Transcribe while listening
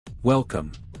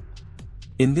Welcome.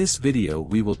 In this video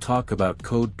we will talk about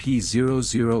code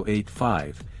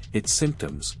P0085, its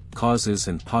symptoms, causes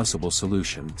and possible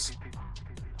solutions.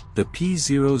 The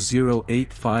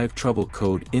P0085 trouble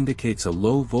code indicates a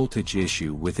low voltage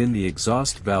issue within the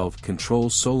exhaust valve control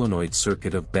solenoid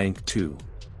circuit of bank 2.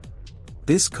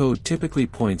 This code typically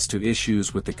points to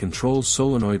issues with the control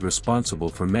solenoid responsible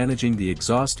for managing the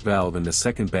exhaust valve in the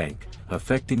second bank,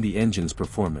 affecting the engine's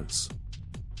performance.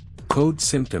 Code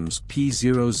symptoms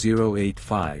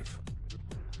P0085.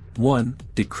 1.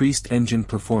 Decreased engine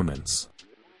performance.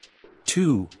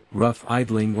 2. Rough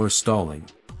idling or stalling.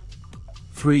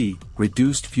 3.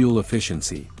 Reduced fuel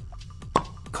efficiency.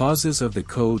 Causes of the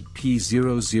code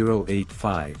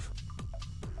P0085.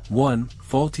 1.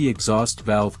 Faulty exhaust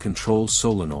valve control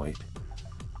solenoid.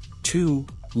 2.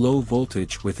 Low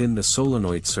voltage within the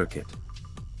solenoid circuit.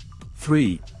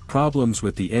 3. Problems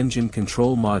with the engine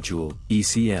control module,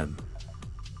 ECM.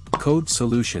 Code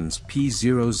solutions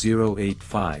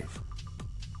P0085.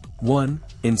 1.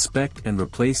 Inspect and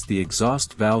replace the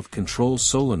exhaust valve control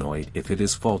solenoid if it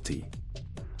is faulty.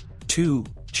 2.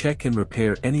 Check and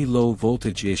repair any low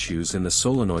voltage issues in the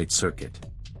solenoid circuit.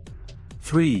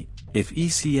 3. If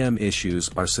ECM issues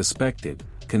are suspected,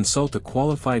 consult a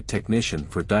qualified technician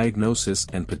for diagnosis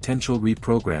and potential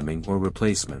reprogramming or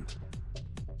replacement.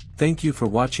 Thank you for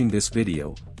watching this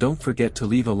video. Don't forget to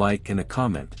leave a like and a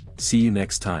comment. See you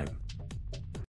next time.